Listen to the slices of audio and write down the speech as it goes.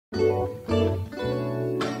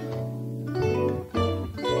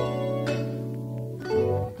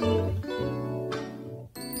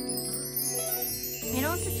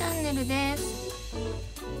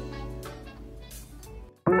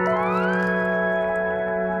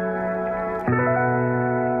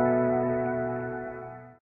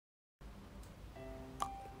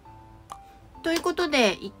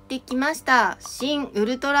で行ってきました。新ウ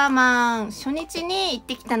ルトラマン初日に行っ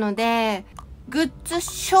てきたので、グッズ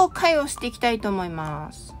紹介をしていきたいと思い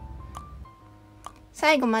ます。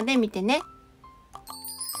最後まで見てね。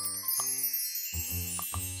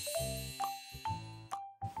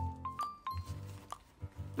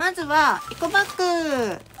まずはエコバ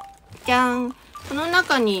ッグ。じゃん。この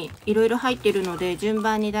中にいろいろ入っているので順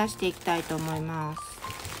番に出していきたいと思います。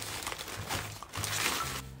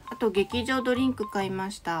あと劇場ドリンク買いま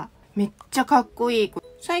した。めっちゃかっこいい。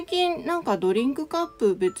最近なんかドリンクカッ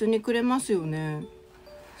プ別にくれますよね。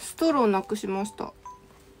ストローなくしました。あ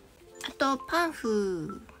とパン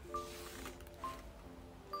フ。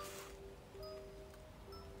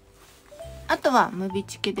あとはムビ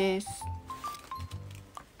チケです。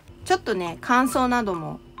ちょっとね、感想など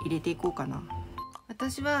も入れていこうかな。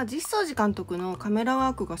私は実相寺監督のカメラワ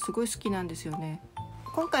ークがすごい好きなんですよね。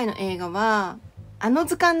今回の映画はあの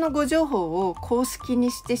図鑑のご情報を公式に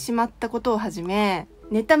してしまったことをはじめ、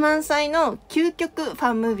ネタ満載の究極フ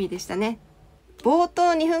ァンムービーでしたね。冒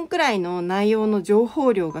頭2分くらいの内容の情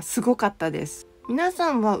報量がすごかったです。皆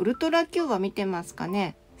さんはウルトラ Q は見てますか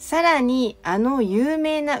ね。さらにあの有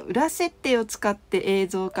名な裏設定を使って映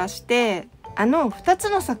像化して、あの2つ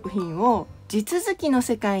の作品を地続きの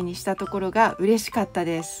世界にしたところが嬉しかった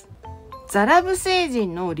です。ザラブ星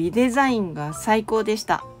人のリデザインが最高でし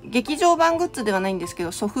た。劇場版グッズではないんですけ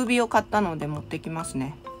ど、ソフビを買ったので持ってきます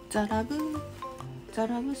ね。ザラブ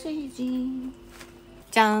星人。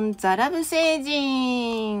じゃん、ザラブ星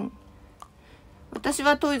人。私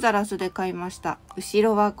はトイザラスで買いました。後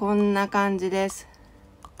ろはこんな感じです。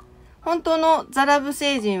本当のザラブ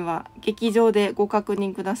星人は劇場でご確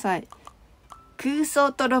認ください。空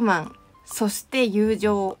想とロマン、そして友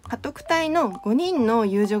情。家督隊の5人の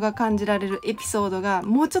友情が感じられるエピソードが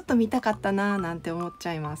もうちょっと見たかったなぁなんて思っち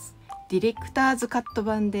ゃいます。ディレクターズカット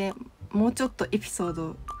版でもうちょっとエピソー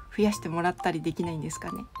ド増やしてもらったりできないんです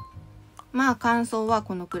かね。まあ感想は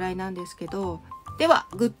このくらいなんですけど、では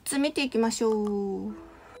グッズ見ていきましょう。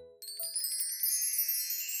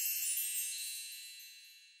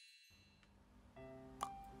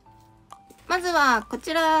まずはこ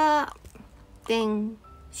ちら。でん。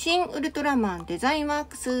新ウルトラマンデザインワー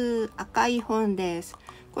クス赤い本です。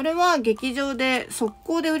これは劇場で速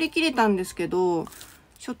攻で売り切れたんですけど、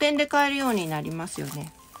書店で買えるようになりますよ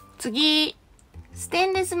ね。次、ステ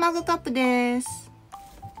ンレスマグカップです。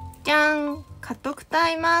じゃん、家督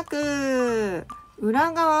隊マーク。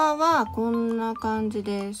裏側はこんな感じ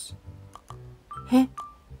です。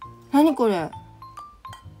何これ？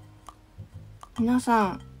皆さ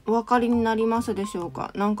んお分かりになりますでしょう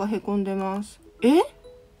か？なんかへこんでます。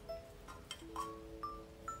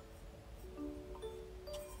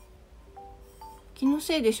気の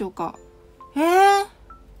せいでしょうか？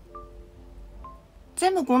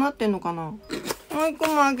全部こうなってんのかな？もう一個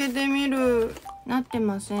も開けてみる。なって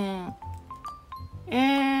ません。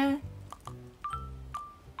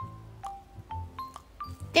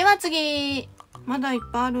では次。まだいっ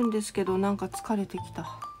ぱいあるんですけど、なんか疲れてき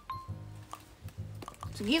た。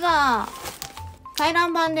次は回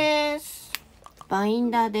覧板です。バイ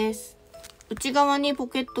ンダーです。内側にポ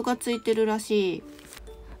ケットがついてるらしい。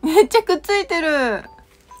めっちゃくっついてる。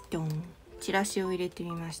ドン。チラシを入れて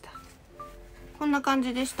みました。こんな感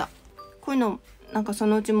じでした。こういうのなんかそ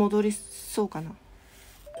のうち戻りそうかな。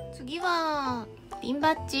次はピン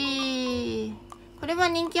バッジ。これは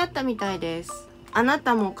人気あったみたいです。あな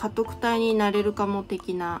たも家督隊になれるかも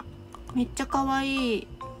的な。めっちゃ可愛い。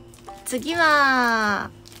次は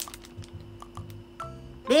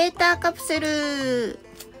ベータカプセル。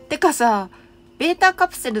てかさ、ベータカ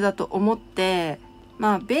プセルだと思って、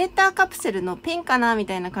まあベータカプセルのペンかなみ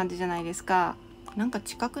たいな感じじゃないですか。なんか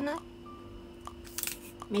近くない？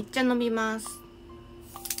めっちゃ伸びます。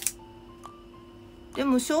で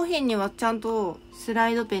も商品にはちゃんとスラ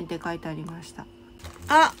イドペンって書いてありました。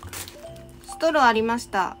あ、ストローありまし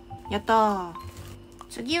た。やったー。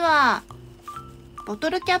次はボト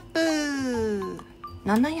ルキャップ。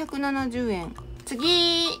770円。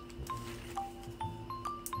次、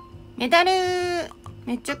メダル。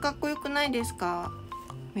めっちゃかっこよくないですか？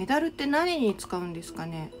メダルって何に使うんですか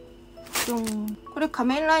ね？これ仮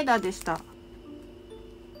面ライダーでした。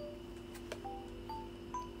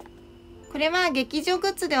これは劇場グ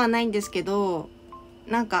ッズではないんですけど、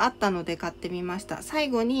なんかあったので買ってみました。最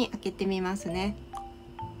後に開けてみますね。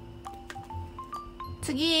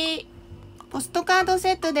次、ポストカード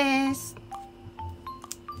セットです。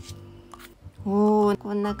こ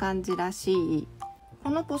んな感じらしい。こ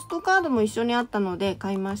のポストカードも一緒にあったので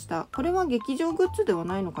買いました。これは劇場グッズでは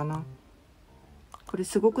ないのかな？これ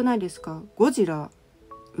すごくないですか？ゴジラ、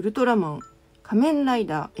ウルトラマン、仮面ライ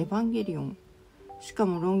ダー、エヴァンゲリオン。しか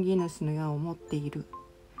もロンギヌスの矢を持っている。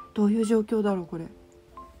どういう状況だろうこれ。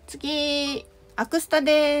次、アクスタ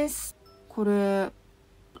です。これ、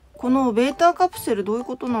このベータカプセルどういう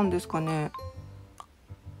ことなんですかね。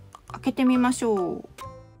開けてみましょう。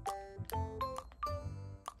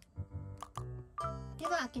で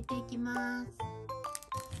は開けていきます。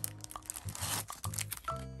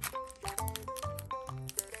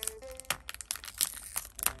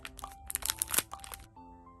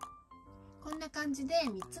こんな感じで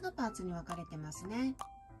3つのパーツに分かれてますね。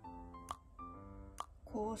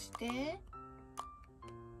こうして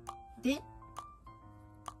で、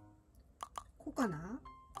こうかな。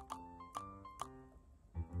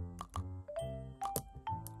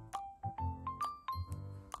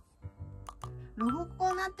ロゴこ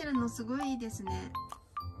うなってるのすごいいいですね。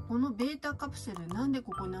このベータカプセルなんで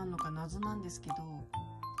ここにあるのか謎なんですけど、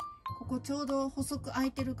ここちょうど細く開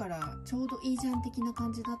いてるからちょうどいいじゃん的な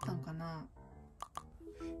感じだったのかな。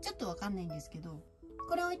ちょっとわかんないんですけど、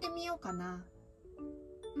これ置いてみようかな。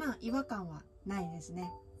まあ違和感はないです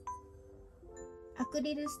ね。アク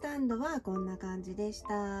リルスタンドはこんな感じでし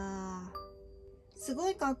た。すご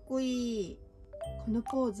いかっこいい。この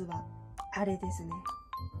ポーズはあれですね。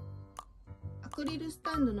アクリルス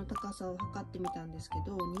タンドの高さを測ってみたんですけ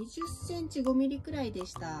ど、20センチ5ミリくらいで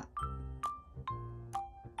した。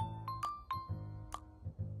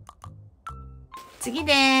次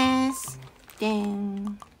です。で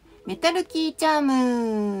ん。メタルキーチャー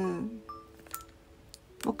ム。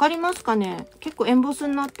わかりますかね。結構エンボス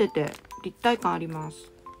になってて立体感ありま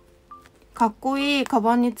す。かっこいい。カ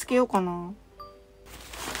バンにつけようかな。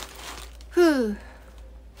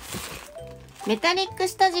メタリック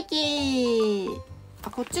下敷き。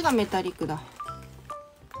あ、こっちがメタリックだ。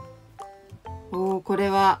おお、これ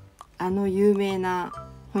はあの有名な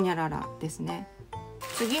ホニャララですね。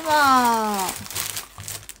次は、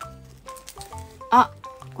あ、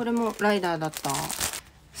これもライダーだった。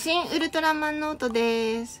新ウルトラマンノート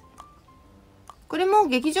です。これも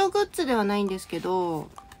劇場グッズではないんですけど、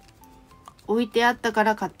置いてあったか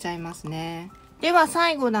ら買っちゃいますね。では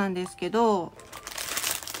最後なんですけど、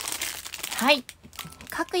はい、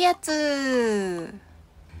書くやつ。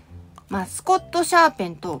マスコットシャーペ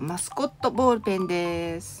ンとマスコットボールペン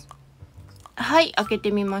です。はい、開けて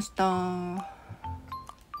みました。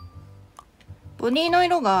ボディの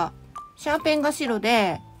色がシャーペンが白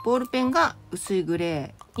でボールペンが薄いグ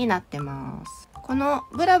レーになってます。この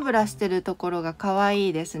ブラブラしてるところが可愛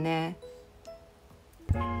いですね。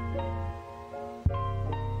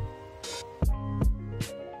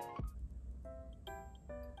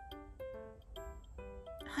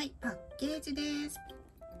はい、パッケージです。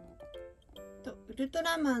ウルト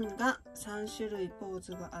ラマンが3種類ポー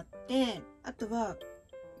ズがあって、あとは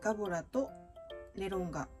ガボラとネロ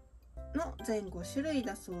ンガの全5種類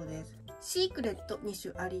だそうです。シークレット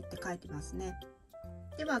2種ありって書いてますね。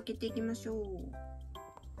では開けていきましょ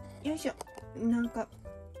う。よいしょ。なんか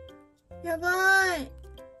やばい。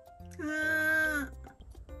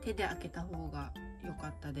手で開けた方が良か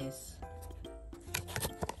ったです。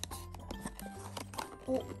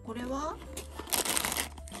お、これは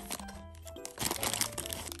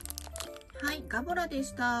はい、ガボラで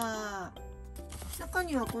した。中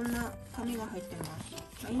にはこんな紙が入ってま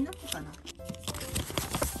す。ラインナップかな。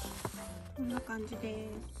こんな感じで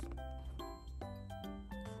す。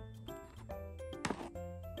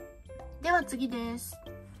では次です。こ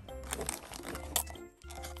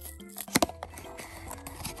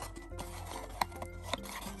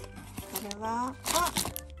れは、あ、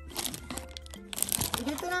ウ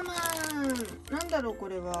ルトラマン。なんだろうこ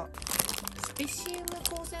れは。スペシウム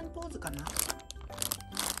光線ポーズかな。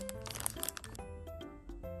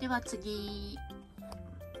では次。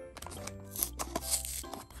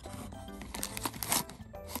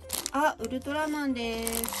あ、ウルトラマンで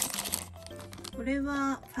す。これ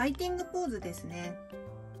はファイティングポーズですね。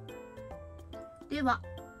では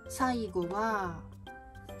最後は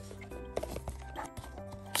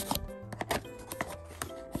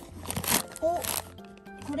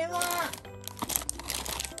これは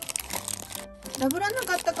ダブらな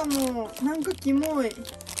かったかも。なんかキモい。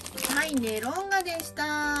はい、ネロンガでし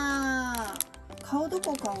た。顔ど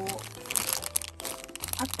こ顔。あっ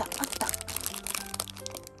たあった。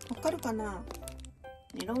わかるかな。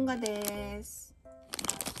ネロンガです。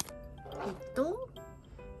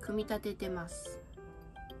組み立ててます。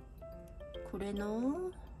これ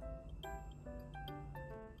の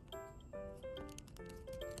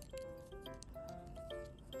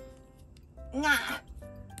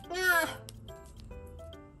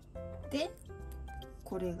で、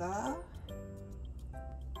これが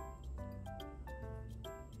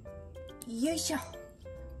よいしょ。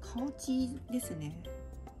パウチですね。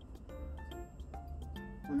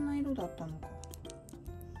こんな色だったのか。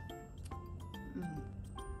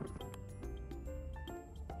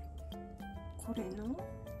これの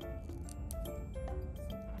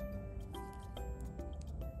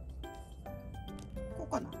こ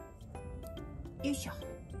うかな。よいしょ。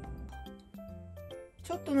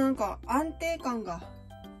ちょっとなんか安定感が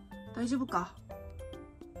大丈夫か。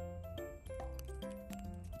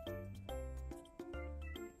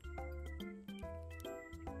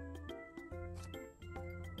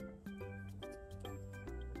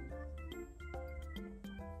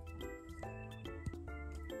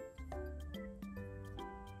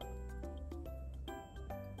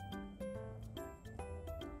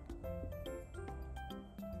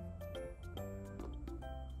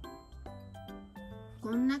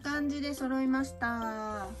こんな感じで揃いまし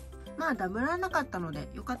た。まあダブらなかったので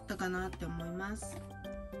良かったかなって思います。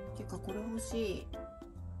てかこれ欲しい。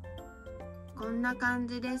こんな感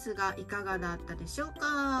じですがいかがだったでしょう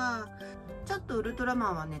か。ちょっとウルトラマ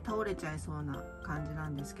ンはね倒れちゃいそうな感じな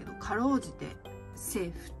んですけど、かろうじてセ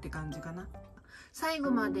ーフって感じかな。最後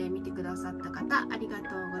まで見てくださった方ありがと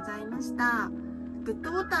うございました。グッ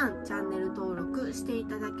ドボタン、チャンネル登録してい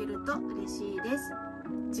ただけると嬉しいです。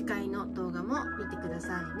次回の動画も見てくだ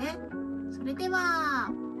さいね。それでは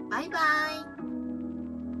バイバイ。